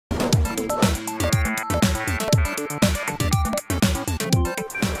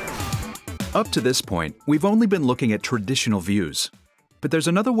Up to this point, we've only been looking at traditional views. But there's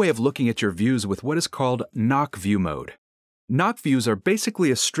another way of looking at your views with what is called NOC View Mode. NOC views are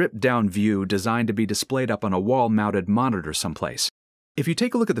basically a stripped-down view designed to be displayed up on a wall-mounted monitor someplace. If you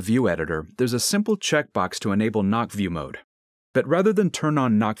take a look at the view editor, there's a simple checkbox to enable NOC View Mode. But rather than turn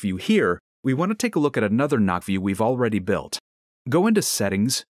on NOC View here, we want to take a look at another NOC view we've already built. Go into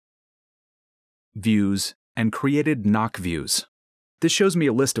Settings, Views, and Created NOC Views. This shows me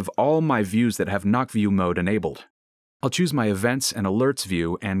a list of all my views that have NOC View Mode enabled. I'll choose my Events and Alerts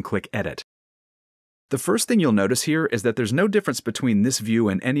view and click Edit. The first thing you'll notice here is that there's no difference between this view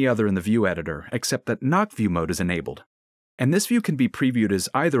and any other in the view editor, except that NOC View Mode is enabled. And this view can be previewed as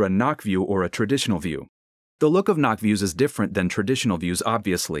either a NOC view or a traditional view. The look of NOC views is different than traditional views,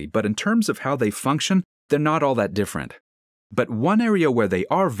 obviously, but in terms of how they function, they're not all that different. But one area where they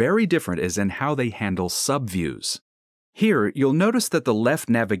are very different is in how they handle subviews. Here, you'll notice that the left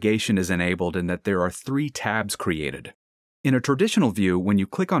navigation is enabled and that there are 3 tabs created. In a traditional view, when you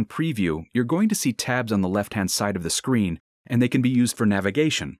click on Preview, you're going to see tabs on the left-hand side of the screen, and they can be used for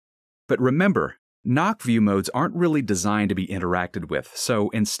navigation. But remember, NOC view modes aren't really designed to be interacted with, so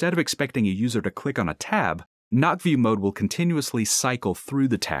instead of expecting a user to click on a tab, NOC View Mode will continuously cycle through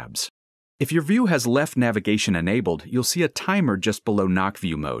the tabs. If your view has left navigation enabled, you'll see a timer just below NOC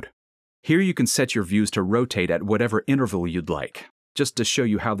View Mode. Here you can set your views to rotate at whatever interval you'd like. Just to show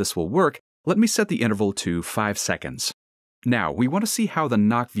you how this will work, let me set the interval to 5 seconds. Now, we want to see how the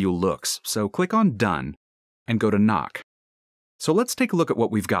NOC view looks, so click on Done and go to NOC. So let's take a look at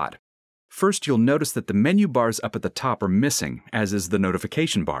what we've got. First, you'll notice that the menu bars up at the top are missing, as is the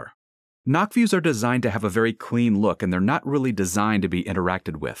notification bar. NOC views are designed to have a very clean look, and they're not really designed to be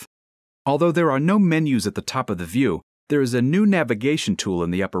interacted with. Although there are no menus at the top of the view, there is a new navigation tool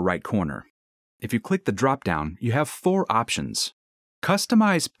in the upper right corner. If you click the drop-down, you have 4 options.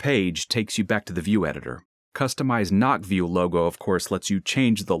 Customize Page takes you back to the view editor. Customize NOC View logo, of course, lets you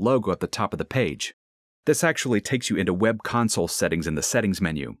change the logo at the top of the page. This actually takes you into Web Console settings in the Settings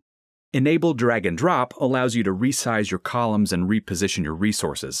menu. Enable Drag and Drop allows you to resize your columns and reposition your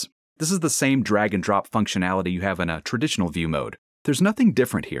resources. This is the same drag and drop functionality you have in a traditional view mode. There's nothing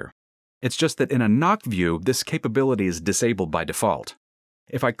different here. It's just that in a NOC view, this capability is disabled by default.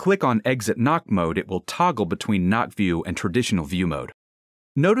 If I click on Exit NOC Mode, it will toggle between NOC View and traditional view mode.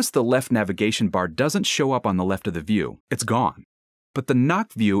 Notice the left navigation bar doesn't show up on the left of the view. It's gone. But the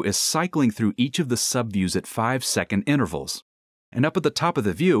NOC view is cycling through each of the subviews at 5-second intervals. And up at the top of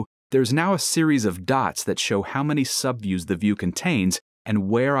the view, there's now a series of dots that show how many subviews the view contains and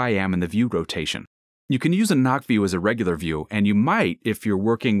where I am in the view rotation. You can use a NOC view as a regular view, and you might if you're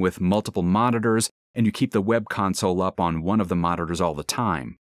working with multiple monitors and you keep the web console up on one of the monitors all the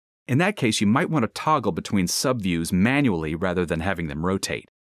time. In that case, you might want to toggle between subviews manually rather than having them rotate.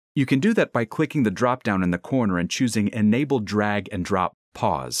 You can do that by clicking the drop-down in the corner and choosing Enable Drag and Drop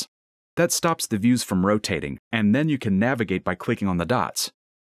Pause. That stops the views from rotating, and then you can navigate by clicking on the dots.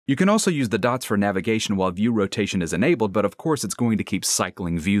 You can also use the dots for navigation while view rotation is enabled, but of course it's going to keep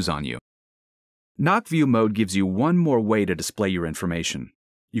cycling views on you. NOC View Mode gives you one more way to display your information.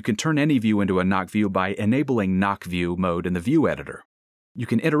 You can turn any view into a NOC view by enabling NOC View Mode in the view editor. You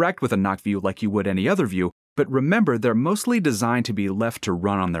can interact with a NOC view like you would any other view, but remember they're mostly designed to be left to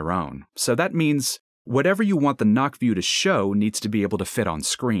run on their own. So that means whatever you want the NOC view to show needs to be able to fit on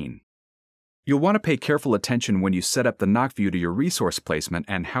screen. You'll want to pay careful attention when you set up the NOC view to your resource placement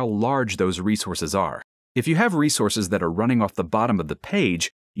and how large those resources are. If you have resources that are running off the bottom of the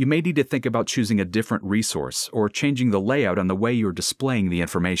page, you may need to think about choosing a different resource or changing the layout on the way you're displaying the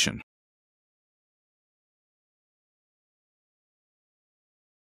information.